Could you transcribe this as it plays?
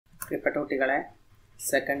പ്രിയപ്പെട്ട കുട്ടികളെ,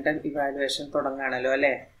 second time evaluation തുടങ്ങുകയാണല്ലോ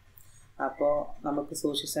അല്ലേ. അപ്പോൾ നമുക്ക്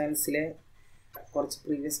സോഷ്യൽ സയൻസിലെ കുറച്ച്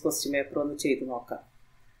പ്രീവിയസ് ക്വസ്റ്റ്യൻ പേപ്പർ ഒന്ന് ചെയ്ത് നോക്കാം.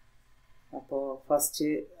 അപ്പോൾ ഫസ്റ്റ്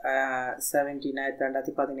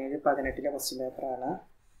 2017 ക്വസ്റ്റ്യൻ പേപ്പറാണ്.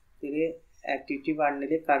 ഇതിൽ activity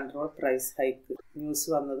 1 control price hike news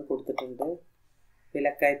വന്നത് കൊടുത്തിട്ടുണ്ട്.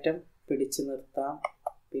 വിലക്കയറ്റം പിടിച്ചു നിർത്താം.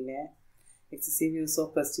 പിന്നെ excessive use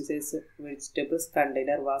of pesticides vegetables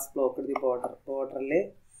container was blocked the ബോർഡറിൽ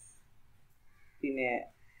പിന്നെ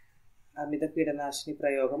അമിത കീടനാശിനി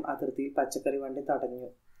പ്രയോഗം അതിർത്തിയിൽ പച്ചക്കറി വണ്ടി തടഞ്ഞു.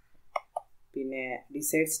 പിന്നെ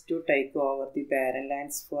decides to take over the barren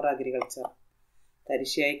lands four agriculture.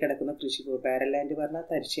 തരിശായി കിടക്കുന്ന കൃഷിഭൂമി, ബാരൻ ലാൻഡ് പറഞ്ഞാൽ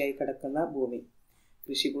തരിശായി കിടക്കുന്ന ഭൂമി,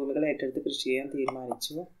 കൃഷിഭൂമികൾ ഏറ്റെടുത്ത് കൃഷി ചെയ്യാൻ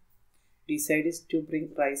തീരുമാനിച്ചു. Decides to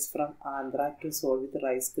bring rice from Andhra to solve with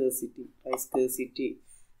rice scarcity.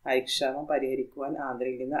 അരിക്ഷാമം പരിഹരിക്കുവാൻ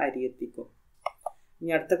ആന്ധ്രയിൽ നിന്ന് അരി എത്തിക്കും.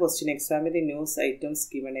 ഇനി അടുത്ത question, examine the news items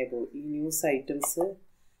given above. ഈ ന്യൂസ് ഐറ്റംസ്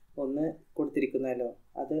ഒന്ന് കൊടുത്തിരിക്കുന്നല്ലോ,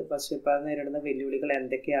 അത് പശുപാലനം നേരിടുന്ന വെല്ലുവിളികൾ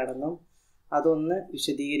എന്തൊക്കെയാണെന്നും അതൊന്ന്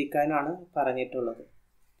വിശദീകരിക്കാനാണ് പറഞ്ഞിട്ടുള്ളത്.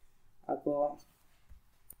 അപ്പോൾ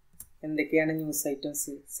എന്തൊക്കെയാണ് news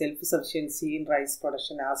items? Self sufficiency in rice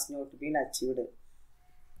production has not been achieved.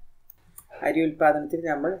 അരി ഉൽപ്പാദനത്തിൽ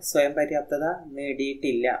നമ്മൾ സ്വയം പര്യാപ്തത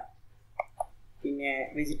നേടിയിട്ടില്ല. പിന്നെ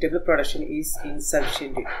വെജിറ്റബിൾ പ്രൊഡക്ഷൻ ഈസ്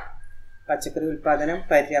ഇൻസഫിഷ്യൻറ്റ്. പച്ചക്കറി ഉൽപ്പാദനം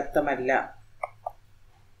പര്യാപ്തമല്ല.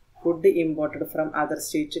 Food imported from other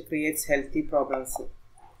States creates healthy problems.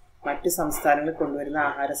 മറ്റ് സംസ്ഥാനങ്ങളിൽ കൊണ്ടുവരുന്ന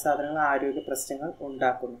ആഹാര സാധനങ്ങൾ ആരോഗ്യ പ്രശ്നങ്ങൾ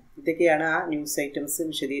ഉണ്ടാക്കുന്നു. ഇതൊക്കെയാണ് ആ ന്യൂസ് ഐറ്റംസ്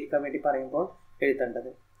വിശദീകരിക്കാൻ വേണ്ടി പറയുമ്പോൾ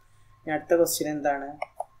എഴുതേണ്ടത്. ഇനി അടുത്ത ക്വസ്റ്റ്യൻ എന്താണ്?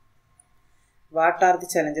 What are the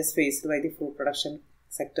challenges faced by the food production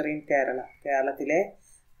sector in Kerala. കേരളത്തിലെ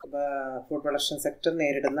ഫുഡ് പ്രൊഡക്ഷൻ സെക്ടർ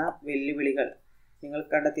നേരിടുന്ന വെല്ലുവിളികൾ, നിങ്ങൾ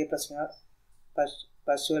കണ്ടെത്തിയ പ്രശ്നങ്ങൾ,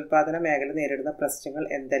 പശുത്പാദന മേഖല നേരിടുന്ന പ്രശ്നങ്ങൾ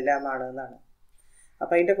എന്തെല്ലാമാണ് എന്നാണ്.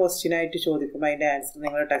 അപ്പോൾ അതിൻ്റെ ക്വസ്റ്റ്യനായിട്ട് ചോദിക്കുമ്പോൾ അതിൻ്റെ ആൻസർ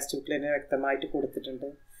നിങ്ങളുടെ ടെക്സ്റ്റ് ബുക്കിൽ തന്നെ വ്യക്തമായിട്ട് കൊടുത്തിട്ടുണ്ട്.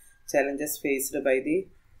 Challenges faced by the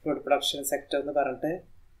food production sector എന്ന് പറഞ്ഞിട്ട്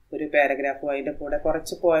ഒരു പാരഗ്രാഫും അതിൻ്റെ കൂടെ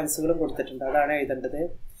കുറച്ച് പോയിന്റ്സുകളും കൊടുത്തിട്ടുണ്ട്. അതാണ് എഴുതേണ്ടത്.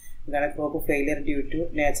 ഇതാണ് crop failure due to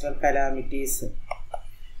natural calamities.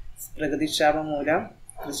 പ്രകൃതിക്ഷാമം മൂലം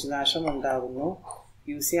കൃഷിനാശം ഉണ്ടാകുന്നു.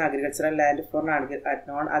 Using agricultural land four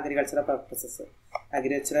non agricultural purposes.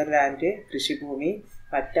 Agricultural land കൃഷിഭൂമി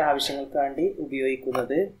മറ്റ് ആവശ്യങ്ങൾക്ക് വേണ്ടി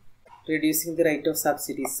ഉപയോഗിക്കുന്നത്. Reducing the rate of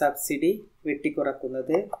subsidy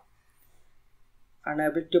വെട്ടിക്കുറക്കുന്നത്.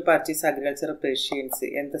 Unable to purchase agricultural produce,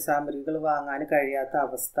 യന്ത്രസാമഗ്രികൾ വാങ്ങാൻ കഴിയാത്ത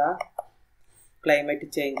അവസ്ഥ. ക്ലൈമറ്റ്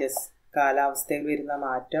ചേഞ്ചസ്, കാലാവസ്ഥയിൽ വരുന്ന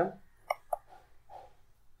മാറ്റം.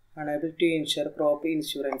 Unable to insure crop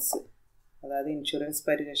insurance, അതായത് ഇൻഷുറൻസ്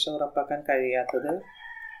പരിരക്ഷ ഉറപ്പാക്കാൻ കഴിയാത്തത്.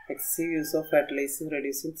 Excessive use of fertilisers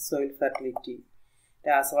reducing soil fertility,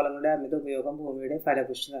 രാസവളങ്ങളുടെ അമിത ഉപയോഗം ഭൂമിയുടെ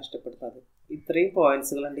ഫലപുഷ്ടി നഷ്ടപ്പെടുന്നത്. ഇത്രയും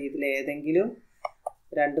പോയിന്റ്സുകളുണ്ട്. ഇതിൽ ഏതെങ്കിലും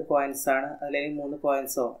 2 പോയിന്റ്സാണ്, അല്ലെങ്കിൽ 3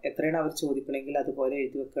 പോയിന്റ്സോ എത്രയാണ് അവർ ചോദിക്കണമെങ്കിൽ അതുപോലെ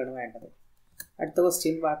എഴുതി വെക്കുകയാണ് വേണ്ടത്. അടുത്ത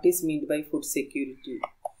question, what is മീൻഡ് by food security.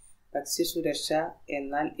 ഭക്ഷ്യസുരക്ഷ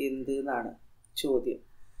എന്നാൽ എന്ത് എന്നാണ് ചോദ്യം.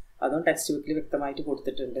 അതും ടെക്സ്റ്റ് ബുക്കിൽ വ്യക്തമായിട്ട്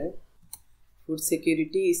കൊടുത്തിട്ടുണ്ട്. Food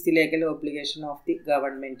security is the legal obligation of the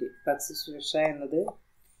government. ഭക്ഷ്യസുരക്ഷ എന്നത്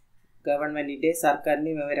ഗവൺമെൻറ്റിൻ്റെ സർക്കാരിൻ്റെ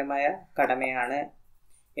നിയമപരമായ കടമയാണ്.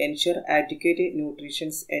 Ensure adequate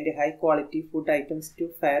nutritions and high quality food items to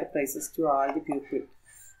fair prices to all the people.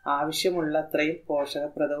 ആവശ്യമുള്ളത്രയും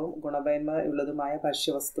പോഷകപ്രദവും ഗുണമേന്മയുള്ളതുമായ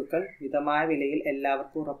ഭക്ഷ്യവസ്തുക്കൾ മിതമായ വിലയിൽ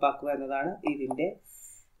എല്ലാവർക്കും ഉറപ്പാക്കുക എന്നതാണ് ഇതിൻ്റെ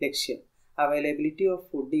ലക്ഷ്യം. Availability of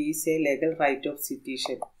food is A legal right of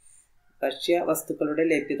citizen. ഭക്ഷ്യവസ്തുക്കളുടെ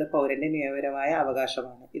ലഭ്യത പൗരൻ്റെ നിയമപരമായ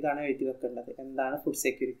അവകാശമാണ്. ഇതാണ് എഴുതി വെക്കേണ്ടത്. എന്താണ് ഫുഡ്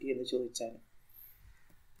സെക്യൂരിറ്റി എന്ന് ചോദിച്ചാൽ.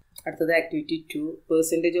 അടുത്തത് activity 2,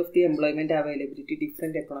 percentage of the employment availability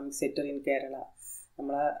different economic sector in Kerala.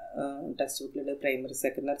 നമ്മളെ text ബുക്കിലുണ്ട് primary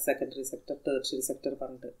sector, secondary sector, tertiary sector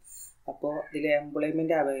പറഞ്ഞിട്ട്. അപ്പോൾ ഇതിൽ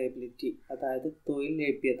എംപ്ലോയ്മെൻറ്റ് അവൈലബിലിറ്റി, അതായത് തൊഴിൽ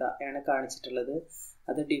ലഭ്യത ആണ് കാണിച്ചിട്ടുള്ളത്.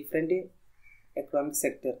 അത് ഡിഫറെൻറ്റ് എക്കണോമിക്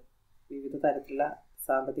സെക്ടർ, വിവിധ തരത്തിലുള്ള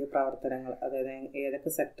സാമ്പത്തിക പ്രവർത്തനങ്ങൾ, അതായത്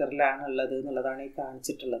ഏതൊക്കെ സെക്ടറിലാണ് ഉള്ളത് എന്നുള്ളതാണ് ഈ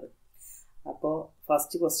കാണിച്ചിട്ടുള്ളത്. അപ്പോൾ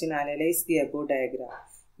first question, analyse the above diagram.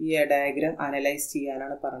 ഈ ഡയഗ്രാം അനലൈസ്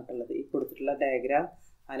ചെയ്യാനാണ് പറഞ്ഞിട്ടുള്ളത്. ഈ കൊടുത്തിട്ടുള്ള ഡയഗ്രാം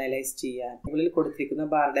അനലൈസ് ചെയ്യാൻ. മുകളിൽ കൊടുത്തിരിക്കുന്ന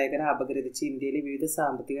ബാർ ഡയഗ്രാം അപഗ്രഥിച്ച് ഇന്ത്യയിലെ വിവിധ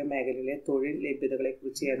സാമ്പത്തിക മേഖലയിലെ തൊഴിൽ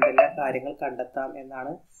ലഭ്യതകളെക്കുറിച്ച് എന്തെല്ലാം കാര്യങ്ങൾ കണ്ടെത്താം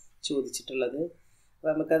എന്നാണ് ചോദിച്ചിട്ടുള്ളത്. അപ്പോൾ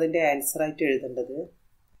നമുക്കതിൻ്റെ ആൻസറായിട്ട് എഴുതേണ്ടത്,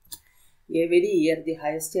 every year the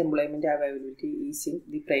highest employment availability is in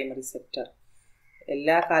the primary sector.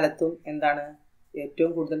 എല്ലാ കാലത്തും എന്താണ്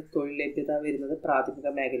ഏറ്റവും കൂടുതൽ തൊഴിൽ ലഭ്യത വരുന്നത് പ്രാഥമിക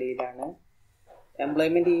മേഖലയിലാണ്.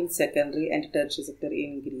 Employment in secondary and tertiary sector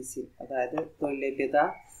increasing, അതായത് തൊഴിൽ ലഭ്യത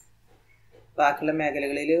ബാക്കിയുള്ള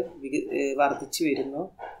മേഖലകളിൽ വർദ്ധിച്ചു വരുന്നു.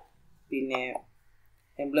 പിന്നെ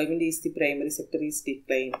employment is the primary sector is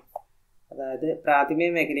decline, അതായത് പ്രാഥമിക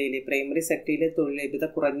മേഖലയിൽ പ്രൈമറി സെക്ടറിലെ തൊഴിൽ ലഭ്യത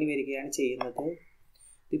കുറഞ്ഞു വരികയാണ് ചെയ്യുന്നത്.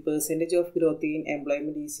 The percentage of growth in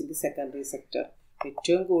employment is in the secondary sector.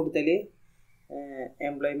 ഏറ്റവും കൂടുതൽ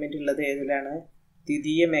എംപ്ലോയ്മെൻ്റ് ഉള്ളത് ഏതിലാണ്?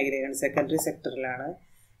 ദ്വിതീയ മേഖലയിലാണ്, secondary സെക്ടറിലാണ്.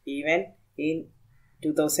 Even in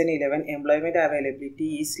 2011 employment availability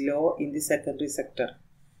is law in the secondary sector.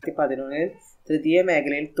 2011 തൃതീയ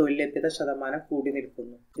മേഖലയിൽ തൊഴിൽ ലഭ്യത ശതമാനം കൂടി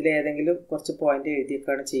നിൽക്കുന്നു. ഇതിലേതെങ്കിലും കുറച്ച് പോയിന്റ്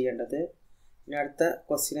എഴുതിയൊക്കെയാണ് ചെയ്യേണ്ടത്. ഇനി അടുത്ത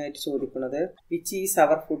ക്വസ്റ്റ്യൻ ആയിട്ട് ചോദിക്കുന്നത് which is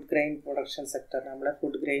our food grain production sector. നമ്മുടെ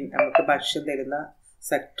ഫുഡ് ഗ്രെയിൻ നമുക്ക് ഭക്ഷ്യം തരുന്ന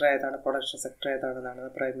സെക്ടർ ഏതാണ്, പ്രൊഡക്ഷൻ സെക്ടർ ഏതാണെന്നാണ്.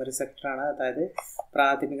 പ്രൈമറി സെക്ടറാണ്, അതായത്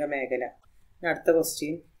പ്രാഥമിക മേഖല. ഇനി അടുത്ത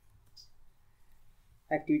question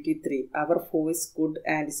activity 3. Our force could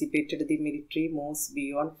anticipated the military moves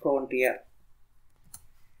beyond frontier.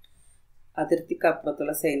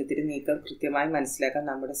 അതിർത്തിക്കപ്പുറത്തുള്ള സൈന്യത്തിന്റെ നീക്കം കൃത്യമായി മനസ്സിലാക്കാൻ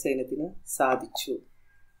നമ്മുടെ സൈന്യത്തിന് സാധിച്ചു.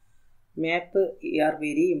 മാപ്പ് are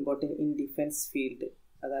very important in defence field.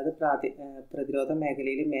 അതായത് പ്രതിരോധ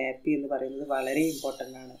മേഖലയിൽ മാപ്പ് എന്ന് പറയുന്നത് വളരെ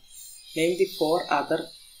ഇമ്പോർട്ടൻ്റ് ആണ്. Name the 4 other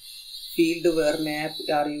field where map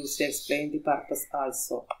are used explain the purpose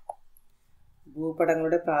also.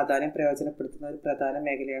 ഭൂപടങ്ങളുടെ പ്രാധാന്യം പ്രയോജനപ്പെടുത്തുന്ന ഒരു പ്രധാന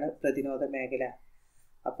മേഖലയാണ് പ്രതിരോധ മേഖല.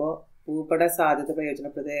 അപ്പോൾ ഭൂപട സാധ്യത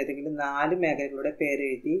പ്രയോജനപ്പെടുത്തുന്ന ഏതെങ്കിലും 4 മേഖലകളുടെ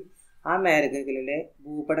പേരെഴുതി ആ മേഖലകളിലെ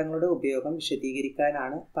ഭൂപടങ്ങളുടെ ഉപയോഗം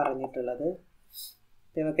വിശദീകരിക്കാനാണ് പറഞ്ഞിട്ടുള്ളത്.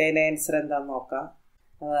 നമുക്ക് അതിൻ്റെ ആൻസർ എന്താണെന്ന് നോക്കാം.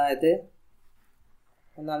 അതായത്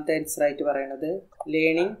ഒന്നാമത്തെ ആൻസറായിട്ട് പറയുന്നത്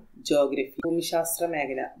ലേണിംഗ് ജോഗ്രഫി. ഭൂമിശാസ്ത്ര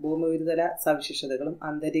മേഖല, ഭൂമിപരിതല സവിശേഷതകളും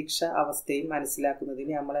അന്തരീക്ഷ അവസ്ഥയും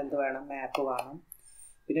മനസ്സിലാക്കുന്നതിന് നമ്മൾ എന്ത് വേണം? മാപ്പ് വേണം.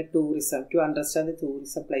 പിന്നെ tourism, to understand the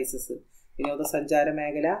tourism places. വിനോദസഞ്ചാര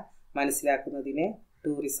മേഖല മനസ്സിലാക്കുന്നതിന്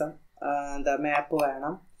ടൂറിസം മാപ്പ്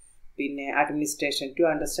വേണം. പിന്നെ administration, to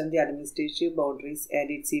understand the administrative boundaries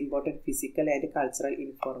and it's important physical and cultural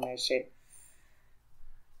information.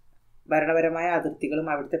 ഭരണപരമായ അതിർത്തികളും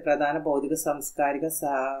അവിടുത്തെ പ്രധാന ഭൗതിക സാംസ്കാരിക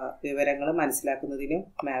വിവരങ്ങളും മനസ്സിലാക്കുന്നതിനും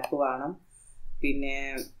മാപ്പ് വേണം. പിന്നെ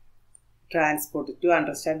transport, to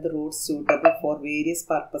understand the Roots suitable for various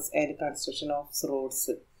purpose and construction of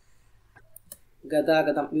roads.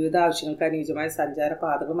 ഗതാഗതം, വിവിധ ആവശ്യങ്ങൾക്ക് അനുയോജ്യമായ സഞ്ചാര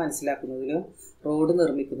പാതകൾ മനസ്സിലാക്കുന്നതിനും റോഡ്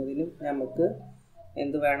നിർമ്മിക്കുന്നതിനും നമുക്ക്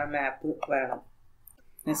എന്ത് വേണം? മാപ്പ് വേണം.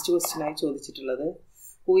 നെക്സ്റ്റ് ക്വസ്റ്റ്യനായി ചോദിച്ചിട്ടുള്ളത്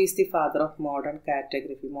who is the father of modern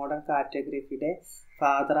cartography. Modern കാർട്ടോഗ്രഫിയുടെ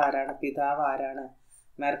father ആരാണ്? പിതാവ് ആരാണ്?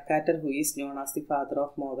 Mercator who is known as the father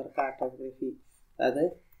of modern cartography. അത്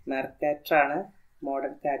മെർക്കാറ്റർ ആണ്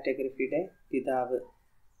മോഡേൺ കാർട്ടോഗ്രഫിയുടെ പിതാവ്.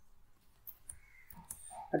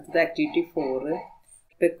 അടുത്തത് activity 4.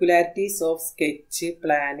 Peculiarities of sketch,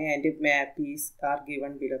 plan and map are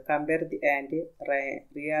given below. Compare and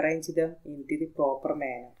rearrange them into the proper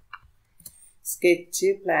manner. Sketch,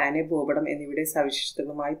 plan, ഭൂപടം എന്നിവയുടെ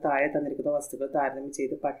സവിശേഷതകളുമായി താഴെ തന്നിരിക്കുന്ന വസ്തുക്കൾ താരതമ്യം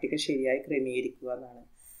ചെയ്ത് പട്ടിക ശരിയായി ക്രമീകരിക്കുക എന്നാണ്.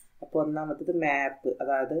 അപ്പോൾ ഒന്നാമത്തത് മാപ്പ്,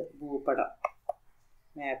 അതായത് ഭൂപടം.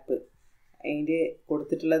 മാപ്പ് അതിൻ്റെ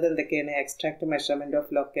കൊടുത്തിട്ടുള്ളത് എന്തൊക്കെയാണ്? Extract measurement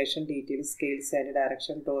of location, detail, scales and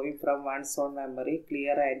direction, drawing from one's own memory,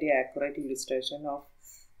 clear and accurate illustration of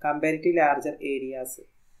comparative larger areas.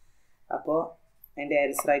 അപ്പോൾ അതിൻ്റെ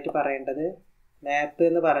ആൻസറായിട്ട് പറയേണ്ടത് മാപ്പ്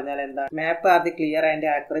എന്ന് പറഞ്ഞാൽ എന്താണ്? മാപ്പ് are the clear and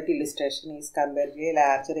accurate illustration is comparative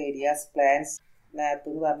larger areas plans. മാപ്പ്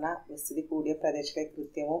എന്ന് പറഞ്ഞാൽ വിസ്തൃതി കൂടിയ പ്രദേശത്തെ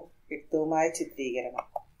കൃത്യവും വ്യക്തവുമായ ചിത്രീകരണം.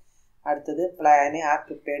 അടുത്തത് plan are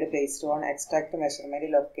prepared based on extract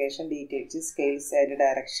measurement, location, details, scales and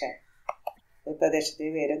direction. ഒരു പ്രദേശത്തെ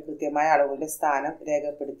വിവരം കൃത്യമായ അളവുകളുടെ സ്ഥാനം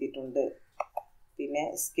രേഖപ്പെടുത്തിയിട്ടുണ്ട്. പിന്നെ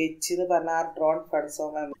സ്കെച്ച് എന്ന് പറഞ്ഞാൽ are drawn friends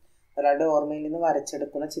of memory. ഒരാളുടെ ഓർമ്മയിൽ നിന്ന്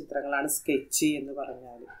വരച്ചെടുക്കുന്ന ചിത്രങ്ങളാണ് സ്കെച്ച് എന്ന്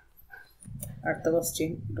പറഞ്ഞാൽ. അടുത്ത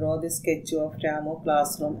question draw the sketch of Ramu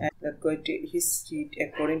class room and decorate his sheet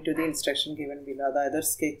according to the instruction given below. അതായത്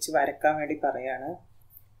സ്കെച്ച് വരക്കാൻ വേണ്ടി പറയാണ്.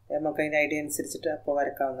 നമുക്ക് അതിൻ്റെ ഐഡിയ അനുസരിച്ചിട്ട് അപ്പോൾ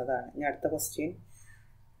വരക്കാവുന്നതാണ്. ഇനി അടുത്ത question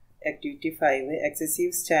activity 5.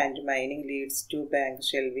 Excessive stand mining leads to bank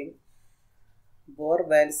shelving. Bore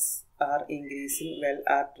Wells R increasing, well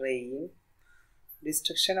R drying.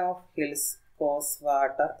 Destruction of hills cos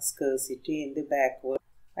water scarcity in the backward.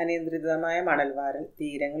 അനിയന്ത്രിതമായ മണൽവാരൽ,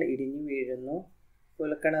 തീരങ്ങൾ ഇടിഞ്ഞു വീഴുന്നു.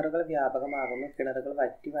 കുലക്കിണറുകൾ വ്യാപകമാകുന്നു, കിണറുകൾ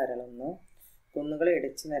വറ്റി വരളുന്നു. കുന്നുകൾ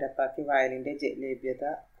ഇടിച്ച് നിരപ്പാക്കി വയലിൻ്റെ ലഭ്യത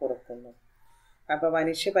കുറക്കുന്നു. അപ്പോൾ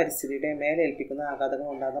മനുഷ്യ പരിസ്ഥിതിയുടെ മേലേൽപ്പിക്കുന്ന ആഘാതങ്ങൾ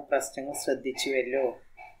ഉണ്ടാകുന്ന പ്രശ്നങ്ങൾ ശ്രദ്ധിച്ചുവല്ലോ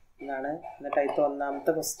എന്നാണ്. എന്നിട്ട് അതിൽ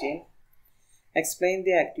ഒന്നാമത്തെ question explain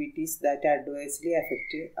the activities that adversely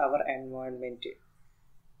affect our environment.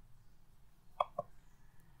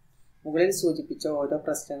 മുകളിൽ സൂചിപ്പിച്ച ഓരോ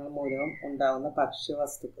പ്രശ്നങ്ങൾ മൂലവും ഉണ്ടാകുന്ന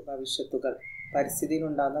ഭവിഷ്യത്തുകൾ, പരിസ്ഥിതിയിൽ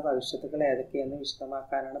ഉണ്ടാകുന്ന ഭവിഷ്യത്തുകൾ ഏതൊക്കെയെന്ന്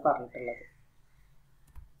വിശദമാക്കാനാണ് പറഞ്ഞിട്ടുള്ളത്.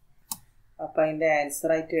 അപ്പം അതിൻ്റെ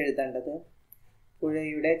ആൻസറായിട്ട് എഴുതേണ്ടത്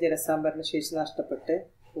പുഴയുടെ ജലസംഭരണ ശേഷി നഷ്ടപ്പെട്ട്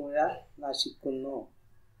പുഴ നശിക്കുന്നു.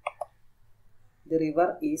 The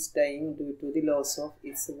river is dying due to the loss of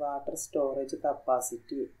its water storage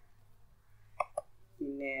capacity.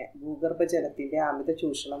 പിന്നെ ഭൂഗർഭജലത്തിൻ്റെ അമിത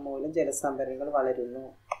ചൂഷണം മൂലം ജലസംഭരണികൾ വളരുന്നു.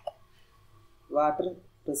 Water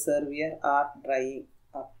റിസർവിയർ R drying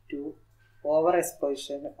up to over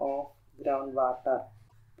exposure of ground water.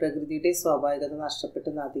 പ്രകൃതിയുടെ സ്വാഭാവികത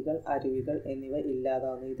നഷ്ടപ്പെട്ട് നദികൾ, അരുവികൾ എന്നിവ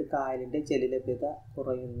ഇല്ലാതാവുന്നു. ഇത് കായലിൻ്റെ ജലലഭ്യത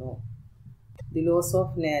കുറയുന്നു. The loss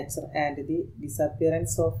of nature and the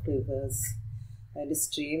disappearance of rivers and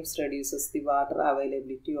streams reduces the water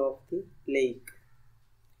availability of the lake.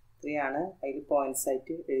 ഇത്രയാണ് അതിൽ പോയിന്റ്സ്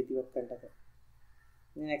ആയിട്ട് എഴുതി വെക്കേണ്ടത്.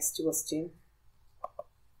 നെക്സ്റ്റ് ക്വസ്റ്റ്യൻ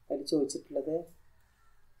അതിൽ ചോദിച്ചിട്ടുള്ളത്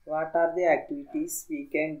what are the activities we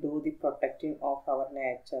can do the protecting of our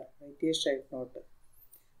nature. Write a short note.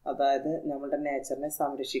 അതായത് നമ്മുടെ നേച്ചറിനെ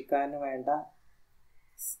സംരക്ഷിക്കാൻ വേണ്ട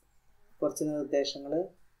കുറച്ച് നിർദ്ദേശങ്ങൾ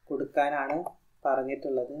കൊടുക്കാനാണ്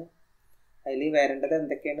പറഞ്ഞിട്ടുള്ളത്. അതിൽ വരേണ്ടത്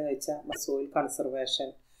എന്തൊക്കെയാണെന്ന് വെച്ചാൽ സോയിൽ കൺസർവേഷൻ,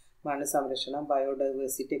 മണ്ണ് സംരക്ഷണം,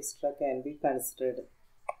 biodiversity extra can be considered.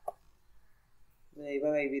 ജൈവ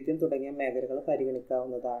വൈവിധ്യം തുടങ്ങിയ മേഖലകൾ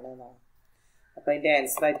പരിഗണിക്കാവുന്നതാണ് എന്നാണ്. അപ്പോൾ അതിൻ്റെ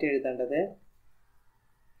ആൻസറായിട്ട് എഴുതേണ്ടത്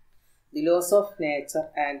the loss of nature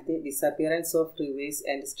and the disappearance of reverse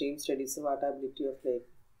and streams reduce വാട്ടബിലിറ്റി of lake.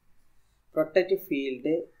 Protect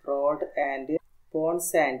field, road and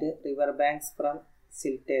Ponce and river banks from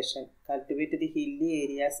സിൽറ്റേഷൻ. Cultivate the hilly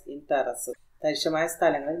areas in terrace. തരിശമായ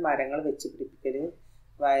സ്ഥലങ്ങളിൽ മരങ്ങൾ വെച്ച് പിടിപ്പിക്കൽ.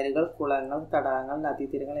 വയലുകൾ, കുളങ്ങൾ, തടാകങ്ങൾ,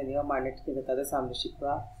 നദീതീരങ്ങൾ എന്നിവ മണ്ണിട്ട് നികത്താതെ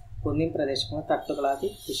സംരക്ഷിക്കുക. കുന്നിൻ പ്രദേശങ്ങൾ തട്ടുകളാക്കി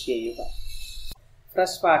കൃഷി ചെയ്യുക.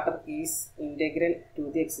 Fresh water is integral to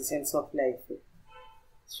the existence of life.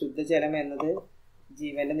 ശുദ്ധജലം എന്നത്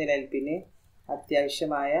ജീവൻ്റെ നിലനിൽപ്പിന്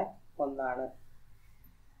അത്യാവശ്യമായ ഒന്നാണ്.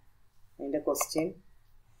 അതിൻ്റെ question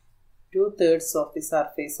 2/3 of the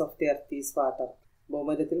surface of the earth is water.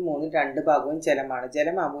 ഭൂമധ്യത്തിൽ 3/2 ഭാഗവും ജലമാണ്.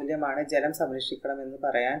 ജലം അമൂല്യമാണ്. ജലം സംരക്ഷിക്കണമെന്ന്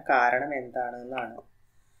പറയാൻ കാരണം എന്താണ് എന്നാണ്.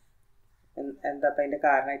 എന്താ അപ്പം അതിൻ്റെ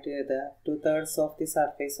കാരണമായിട്ട് എഴുതുക 2/3 of the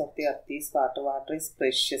surface of the earth is water. Water is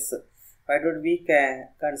precious. Y ഡുഡ് V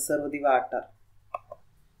conserve the water.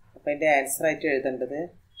 അപ്പം അതിൻ്റെ ആൻസറായിട്ട് എഴുതേണ്ടത്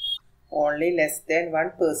only less than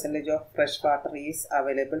 1% of fresh water is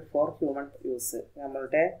available for human use.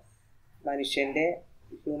 നമ്മളുടെ മനുഷ്യൻ്റെ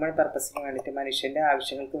ഹ്യൂമൻ പർപ്പസിന് വേണ്ടിയിട്ട്, മനുഷ്യൻ്റെ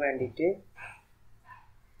ആവശ്യങ്ങൾക്ക് വേണ്ടിയിട്ട്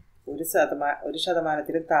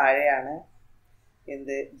 1% താഴെയാണ്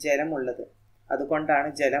എന്ത് ജലമുള്ളത്. അതുകൊണ്ടാണ്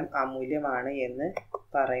ജലം അമൂല്യമാണ് എന്ന്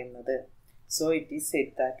പറയുന്നത്. So it is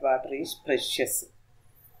said that water is precious.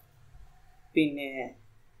 പിന്നെ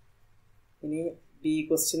ഇനി ബി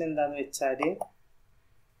ക്വസ്റ്റ്യൻ എന്താണെന്ന് വെച്ചാൽ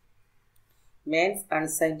man's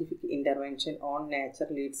unscientific intervention on nature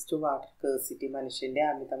leads to water scarcity. മനുഷ്യൻ്റെ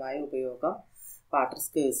അമിതമായ ഉപയോഗം വാട്ടർ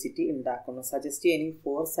സ്കേഴ്സിറ്റി ഉണ്ടാക്കുന്നു. Suggest any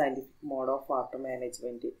 4 scientific mode of water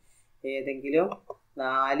management. ഏതെങ്കിലും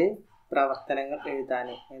 4 പ്രവർത്തനങ്ങൾ എഴുതാൻ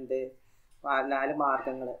 4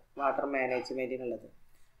 മാർഗങ്ങൾ വാട്ടർ മാനേജ്മെൻറ്റിനുള്ളത്.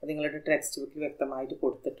 അത് നിങ്ങളുടെ ടെക്സ്റ്റ് ബുക്കിൽ വ്യക്തമായിട്ട്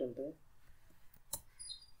കൊടുത്തിട്ടുണ്ട്.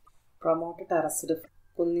 Promote terraced.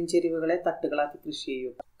 കുന്നിൻ ചെരിവുകളെ തട്ടുകളാക്കി കൃഷി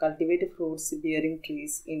ചെയ്യുക. Cultivate fruits bearing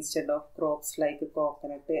trees instead of crops like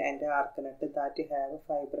coconut and ആർക്കനട്ട് that have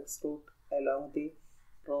fibrous root along the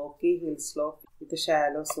Rocky hill slope with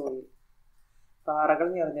shallow soil. പാറകൾ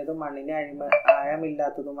നിറഞ്ഞതും മണ്ണിന്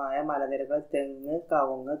ആഴമില്ലാത്തതുമായ മലനിരകൾ, തെങ്ങ്,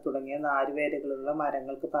 കവുങ്ങ് തുടങ്ങിയ നാരുവേരുകളുള്ള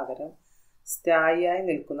മരങ്ങൾക്ക് പകരം സ്ഥായിയായി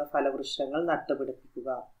നിൽക്കുന്ന ഫലവൃക്ഷങ്ങൾ നട്ടുപിടിപ്പിക്കുക.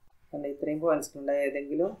 ഇത്രയും പോയിന്റ്സിലുള്ള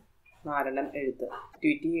ഏതെങ്കിലും 4 എഴുതുക.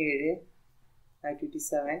 Activity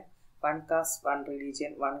 7 1 cast 1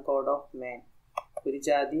 religion 1 God of മാൻ. ഒരു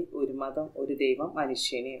ജാതി, ഒരു മതം, ഒരു ദൈവം,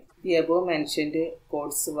 മനുഷ്യന്. The above mentioned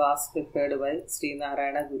codes was prepared by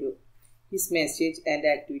Sreenarayana Guru. His message and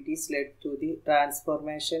activities led to the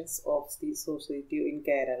transformations of the society in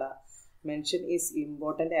Kerala. Mention is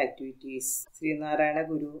important activities. Sreenarayana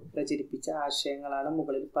ഗുരു പ്രചരിപ്പിച്ച ആശയങ്ങളാണ്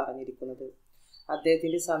മുകളിൽ പറഞ്ഞിരിക്കുന്നത്.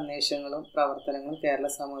 അദ്ദേഹത്തിൻ്റെ സന്ദേശങ്ങളും പ്രവർത്തനങ്ങളും കേരള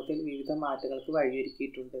സമൂഹത്തിൽ വിവിധ മാറ്റങ്ങൾക്ക്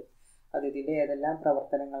വഴിയൊരുക്കിയിട്ടുണ്ട്. അദ്ദേഹത്തിൻ്റെ ഏതെല്ലാം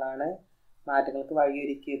പ്രവർത്തനങ്ങളാണ് മാറ്റങ്ങൾക്ക്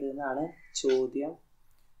വഴിയൊരുക്കിയത് എന്നാണ് ചോദ്യം.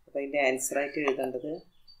 അപ്പോൾ അതിൻ്റെ ആൻസറായിട്ട് എഴുതേണ്ടത്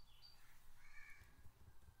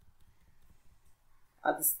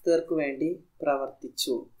അധസ്ഥർക്ക് വേണ്ടി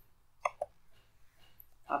പ്രവർത്തിച്ചു.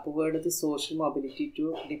 Upward the social mobility to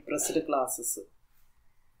depressed classes.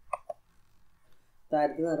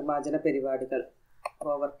 ദാരിദ്ര്യ നിർമ്മാർജ്ജന പരിപാടികൾ,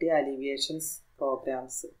 പോവർട്ടി അലിവിയേഷൻസ്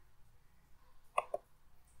പ്രോഗ്രാംസ്.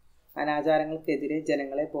 അനാചാരങ്ങൾക്കെതിരെ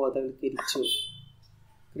ജനങ്ങളെ ബോധവൽക്കരിച്ചു.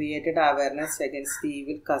 Created awareness against the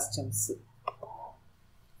evil customs.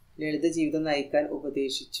 ലളിത ജീവിതം നയിക്കാൻ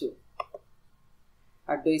ഉപദേശിച്ചു.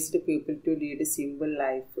 Advised people to lead simple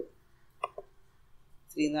life.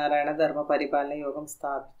 Sreenarayana ധർമ്മ പരിപാലന യോഗം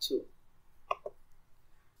സ്ഥാപിച്ചു.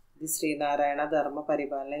 ദി ശ്രീനാരായണ ധർമ്മ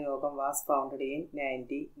പരിപാലന യോഗം വാസ് ഫൗണ്ടഡ് ഇൻ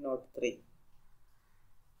 1903.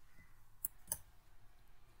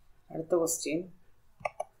 അടുത്ത question.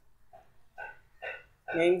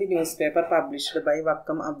 Name the newspaper published by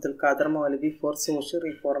Vakkom Abdul Khader Moulavi four social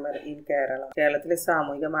reformer in Kerala. കേരളത്തിലെ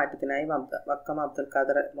സാമൂഹിക മാറ്റത്തിനായി വക്കം അബ്ദുൽ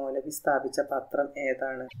ഖാദർ മൗലവി സ്ഥാപിച്ച പത്രം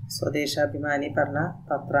ഏതാണ്? സ്വദേശാഭിമാനി പറഞ്ഞ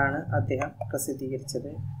പത്രമാണ് അദ്ദേഹം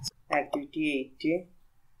പ്രസിദ്ധീകരിച്ചത്. Activity 8.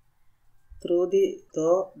 Through the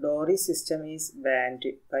Dowry system is banned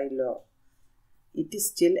by law, it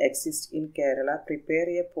still exists in Kerala. Prepare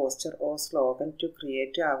a poster or slogan to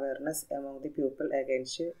create awareness among the people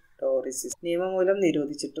against dowry system. നിയമം മൂലം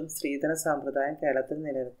നിരോധിച്ചിട്ടും സ്ത്രീധന സമ്പ്രദായം കേരളത്തിൽ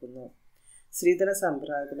നിലനിൽക്കുന്നു. സ്ത്രീധന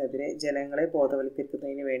സമ്പ്രദായത്തിനെതിരെ ജനങ്ങളെ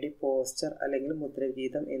ബോധവൽക്കരിക്കുന്നതിന് വേണ്ടി പോസ്റ്റർ അല്ലെങ്കിൽ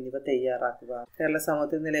മുദ്രഗീതം എന്നിവ തയ്യാറാക്കുക. കേരള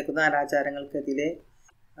സമൂഹത്തിൽ നിലനിൽക്കുന്ന അനാചാരങ്ങൾക്കെതിരെ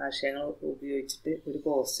ആശയങ്ങൾ ഉപയോഗിച്ചിട്ട് ഒരു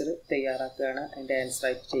പോസ്റ്റർ തയ്യാറാക്കുകയാണ് അതിൻ്റെ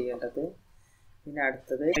ആൻസറായിട്ട് ചെയ്യേണ്ടത്. പിന്നെ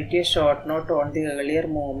അടുത്തത്, write a short note on the earlier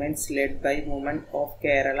movements led by woman of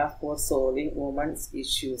Kerala four solving women's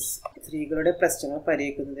issues. സ്ത്രീകളുടെ പ്രശ്നങ്ങൾ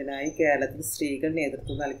പരിഹരിക്കുന്നതിനായി കേരളത്തിൽ സ്ത്രീകൾ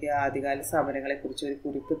നേതൃത്വം നൽകിയ ആദ്യകാല സമരങ്ങളെക്കുറിച്ച് ഒരു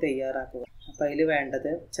കുറിപ്പ് തയ്യാറാക്കുക. അപ്പം അതിൽ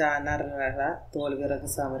വേണ്ടത് ചാനാർ ലഹള, തോൽവിറക്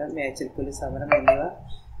സമരം, മേച്ചിൽപ്പുലി സമരം എന്നിവ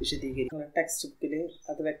വിശദീകരിക്കും. ടെക്സ്റ്റ് ബുക്കിൽ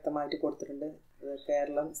അത് വ്യക്തമായിട്ട് കൊടുത്തിട്ടുണ്ട്.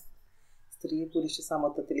 കേരളം സ്ത്രീ പുരുഷ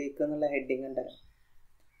സമത്വത്തിലേക്ക് എന്നുള്ള ഹെഡിങ് ഉണ്ട്.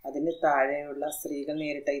 അതിന് താഴെയുള്ള സ്ത്രീകൾ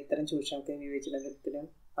നേരിട്ട ഇത്തരം ചൂഷണത്തിനും വിവേചനത്തിനും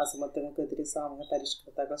അസമത്വങ്ങൾക്കെതിരെ സാമൂഹ്യ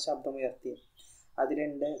പരിഷ്കർത്താക്കൾ ശബ്ദമുയർത്തി.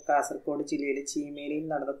 അതിലുണ്ട് കാസർഗോഡ് ജില്ലയിലെ ചീമേലിയിൽ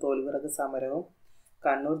നടന്ന തോൽവിറക് സമരവും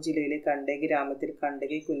കണ്ണൂർ ജില്ലയിലെ കണ്ടകി ഗ്രാമത്തിൽ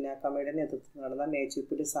കണ്ടകി കുഞ്ഞാക്കമ്മയുടെ നേതൃത്വത്തിൽ നടന്ന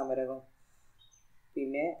മേച്ചിൽപ്പുലി സമരവും.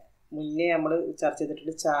 പിന്നെ മുന്നേ നമ്മൾ ചർച്ച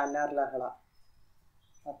ചെയ്തിട്ടുണ്ട് ചാനാർ ലഹള.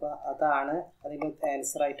 അപ്പോൾ അതാണ് അതിന്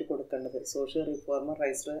ആൻസറായിട്ട് കൊടുക്കേണ്ടത്. Social reformer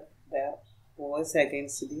raised there voice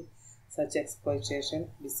against the such exploitation,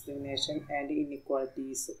 discrimination and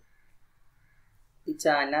inequalities. The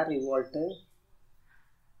Chana revolt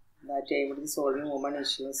that aimed at solving women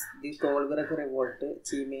issues, the Tolvirag revolt,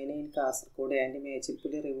 Chimene in Kasargod and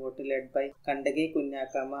Mechilpuli revolt led by Kandagi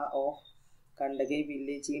Kunyakama of Kandagi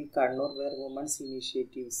village in Kannur were women's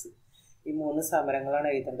initiatives. ഈ 3 സമരങ്ങളാണ്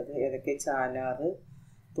എഴുതേണ്ടത്. ഏതൊക്കെ? Channar,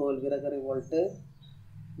 തോൽവിറക് revolt,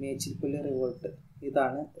 മേച്ചിൽപ്പുലി revolt.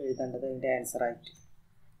 ഇതാണ് എഴുതേണ്ടത് അതിൻ്റെ ആൻസറായിട്ട്.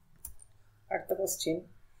 അടുത്ത question.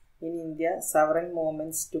 In India, several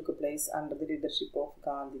movements took place under the leadership of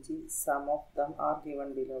Gandhiji. Some of them are given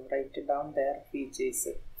below. Write down their features.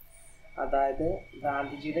 അതായത്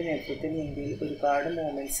ഗാന്ധിജിയുടെ നേതൃത്വത്തിൽ ഇന്ത്യയിൽ ഒരുപാട്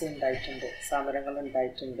മൂവ്മെൻറ്റ്സ് ഉണ്ടായിട്ടുണ്ട്, സമരങ്ങൾ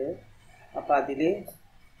ഉണ്ടായിട്ടുണ്ട്. അപ്പോൾ അതിൽ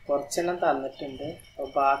കുറച്ചെണ്ണം തന്നിട്ടുണ്ട്.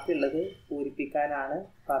 അപ്പോൾ ബാക്കിയുള്ളത് പൂരിപ്പിക്കാനാണ്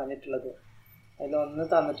പറഞ്ഞിട്ടുള്ളത്. അതിലൊന്ന്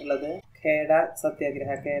തന്നിട്ടുള്ളത് ഖേഡ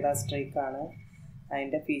സത്യാഗ്രഹ, ഖേഡ സ്ട്രൈക്കാണ്.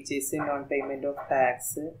 അതിൻ്റെ features non payment of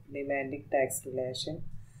tax, demanding tax relation,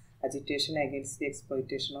 agitation against the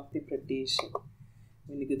exploitation of the British,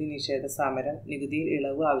 നികുതി നിഷേധ സമരം, നികുതിയിൽ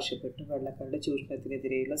ഇളവ് ആവശ്യപ്പെട്ടു, വെള്ളക്കാരുടെ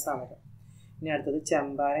ചൂഷണത്തിനെതിരെയുള്ള സമരം. ഇനി അടുത്തത്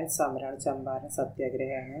ചമ്പാരൻ സമരമാണ്, ചമ്പാരൻ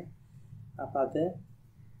സത്യാഗ്രഹമാണ്. അപ്പം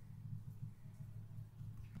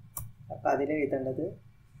അതിലെഴുതേണ്ടത്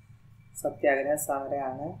സത്യാഗ്രഹ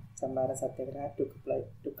സമരമാണ്. ചമ്പാരൻ സത്യാഗ്രഹ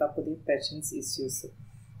took up the pensions issues,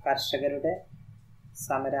 കർഷകരുടെ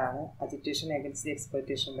സമരമാണ്. Agitation against the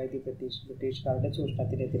exploitation by the ബ്രിട്ടീഷുകാരുടെ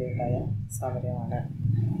ചൂഷണത്തിനെതിരെയുണ്ടായ സമരമാണ്.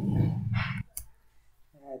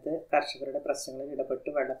 അതായത് കർഷകരുടെ പ്രശ്നങ്ങളിൽ ഇടപെട്ട്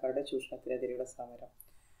വെള്ളക്കാരുടെ ചൂഷണത്തിനെതിരെയുള്ള സമരം.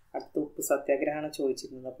 അടുത്ത ഉപ്പ് സത്യാഗ്രഹമാണ്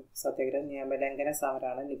ചോദിച്ചിരുന്നത്. അപ്പോൾ ഉപ്പ് സത്യാഗ്രഹം നിയമലംഘന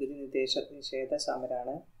സമരമാണ്. നികുതി നിഷേധ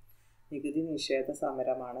സമരമാണ്. നികുതി നിഷേധ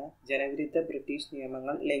സമരമാണ്. ജനവിരുദ്ധ ബ്രിട്ടീഷ്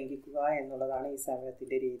നിയമങ്ങൾ ലംഘിക്കുക എന്നുള്ളതാണ് ഈ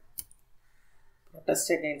സമരത്തിൻ്റെ രീതി.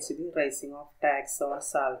 Protest against the rising of tax on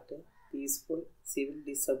salt, peaceful civil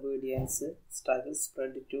disobedience struggle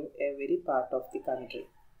spread to every part of the country.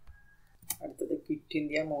 അടുത്തത് ക്വിറ്റ്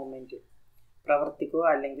ഇന്ത്യ മൂവ്മെൻറ്റ്. പ്രവർത്തിക്കുക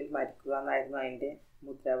അല്ലെങ്കിൽ മരിക്കുക എന്നായിരുന്നു അതിൻ്റെ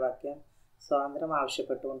മുദ്രാവാക്യം. സ്വാതന്ത്ര്യം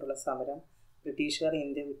ആവശ്യപ്പെട്ടുകൊണ്ടുള്ള സമരം, ബ്രിട്ടീഷുകാർ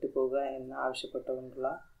ഇന്ത്യ വിട്ടുപോകുക എന്ന്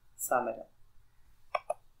ആവശ്യപ്പെട്ടുകൊണ്ടുള്ള സമരം.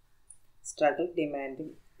 Struggle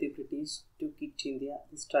demanding the British to quit India,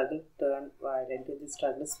 the struggle turn violent, the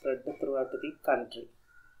struggle spread through out the country.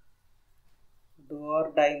 Do or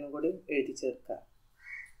die എന്നും കൂടി എഴുതി ചേർക്കുക.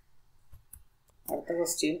 അടുത്ത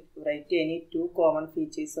question. Right any 2 common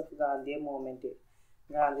features of ഗാന്ധിയ movement.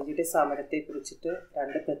 ഗാന്ധിജിയുടെ സമരത്തെ കുറിച്ചിട്ട്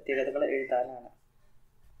 2 പ്രത്യേകതകൾ എഴുതാനാണ്.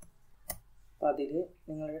 അപ്പം അതിൽ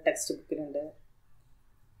നിങ്ങളുടെ ടെക്സ്റ്റ് ബുക്കിലുണ്ട്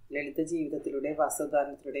ലളിത ജീവിതത്തിലൂടെ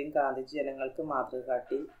വസ്ത്രധാരണത്തിലൂടെയും ഗാന്ധിജി ജനങ്ങൾക്ക് മാതൃക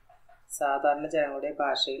കാട്ടി, സാധാരണ ജനങ്ങളുടെ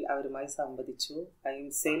ഭാഷയിൽ അവരുമായി സംവദിച്ചു,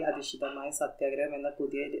 അഹിംസയിൽ അധിഷ്ഠിതമായ സത്യാഗ്രഹം എന്ന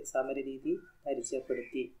പുതിയ സമരരീതി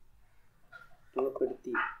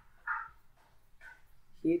രൂപപ്പെടുത്തി.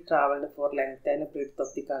 He travelled for length and breadth of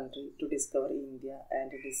the country to discover India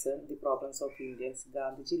and discern the problems of Indians.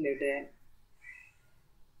 Gandhiji led an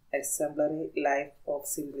exemplary life of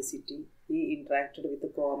simplicity. He interacted with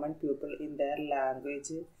the common people in their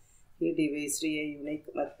language. He devised a unique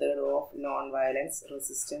method of non-violence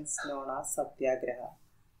resistance known as സത്യാഗ്രഹ.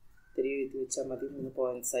 ഇത്തിരി എഴുതി വെച്ചാൽ മതി, 3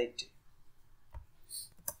 points ആയിട്ട്.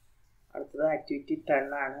 അടുത്തത് activity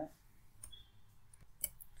 10 ആണ്.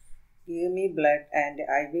 Give me blood and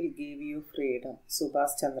I will give you freedom.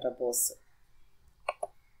 Subhash Chandrabose.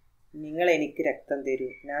 നിങ്ങൾ എനിക്ക് രക്തം തരൂ,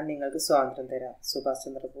 ഞാൻ നിങ്ങൾക്ക് സ്വാതന്ത്ര്യം തരാം. സുഭാഷ്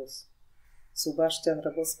ചന്ദ്രബോസ്. സുഭാഷ്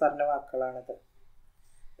ചന്ദ്രബോസ് പറഞ്ഞ വാക്കുകളാണിത്.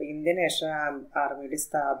 അപ്പോൾ ഇന്ത്യൻ നാഷണൽ ആർമിയുടെ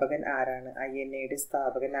സ്ഥാപകൻ ആരാണ്? INAയുടെ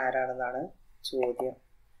സ്ഥാപകൻ ആരാണെന്നാണ് ചോദ്യം.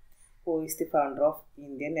 Who is the founder of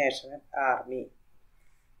Indian national army?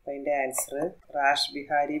 അപ്പോൾ അതിൻ്റെ ആൻസർ റാഷ്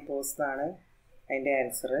ബിഹാരി ബോസ് എന്നാണ്. അതിൻ്റെ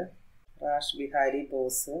answer rash Bihari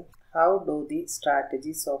boss. How do the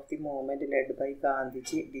strategies of the movement led by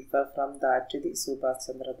Gandhiji differ from that the Subhash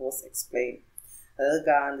Chandrabose explain? അതായത്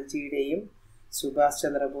ഗാന്ധിജിയുടെയും സുഭാഷ്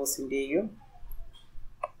ചന്ദ്രബോസിൻ്റെയും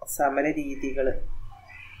സമര രീതികൾ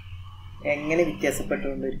എങ്ങനെ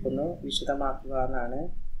വ്യത്യാസപ്പെട്ടുകൊണ്ടിരിക്കുന്നു വിശദമാക്കുക എന്നാണ്.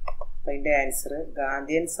 അപ്പം അതിൻ്റെ ആൻസർ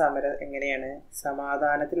ഗാന്ധിയൻ സമരം എങ്ങനെയാണ്?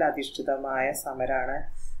 സമാധാനത്തിൽ അധിഷ്ഠിതമായ സമരമാണ്,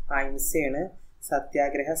 അഹിംസയാണ്,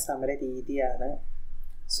 സത്യാഗ്രഹ സമര രീതിയാണ്.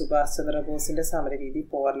 സുഭാഷ് ചന്ദ്രബോസിൻ്റെ സമരരീതി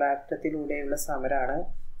പോരാട്ടത്തിലൂടെയുള്ള സമരമാണ്,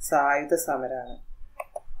 സായുധ സമരമാണ്.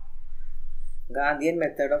 Gandhian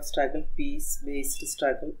method of struggle piece based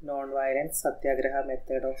struggle, non violence Satyagraha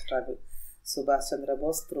method of struggle. Subhash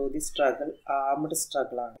Chandrabose through the struggle armed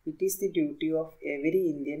സ്ട്രഗിളാണ്. It is the duty of every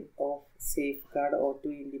Indian of safe guard or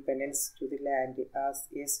to independence to the land as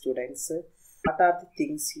A students. What are the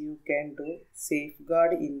things you can do safe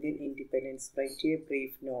guard Indian independence? Write a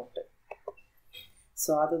brief not.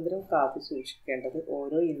 സ്വാതന്ത്ര്യം കാത്തു സൂക്ഷിക്കേണ്ടത്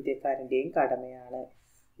ഓരോ ഇന്ത്യക്കാരൻ്റെയും കടമയാണ്.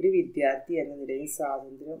 ഒരു വിദ്യാർത്ഥി എന്ന നിലയിൽ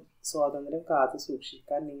സ്വാതന്ത്ര്യം കാത്തു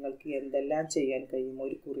സൂക്ഷിക്കാൻ നിങ്ങൾക്ക് എന്തെല്ലാം ചെയ്യാൻ കഴിയുമോ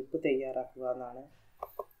ഒരു കുറിപ്പ് തയ്യാറാക്കുക എന്നാണ്.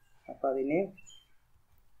 അപ്പം അതിന്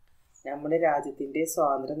നമ്മുടെ രാജ്യത്തിൻ്റെ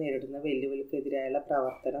സ്വാതന്ത്ര്യം നേരിടുന്ന വെല്ലുവിളിക്കെതിരായുള്ള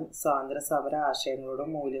പ്രവർത്തനം, സ്വാതന്ത്ര്യ സമര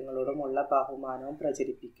ആശയങ്ങളോടും മൂല്യങ്ങളോടുമുള്ള ബഹുമാനവും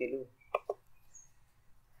പ്രചരിപ്പിക്കലും.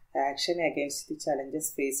 Action against the challenges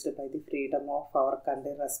faced by the freedom of our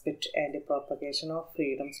country, respect and propagation of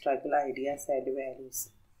freedom struggle ideas and values.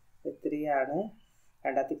 ഇത്രയാണ്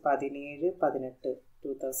 2017-18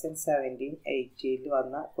 2017-18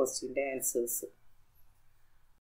 വന്ന ക്വസ്റ്റ്യൻ്റെ ആൻസേഴ്സ്.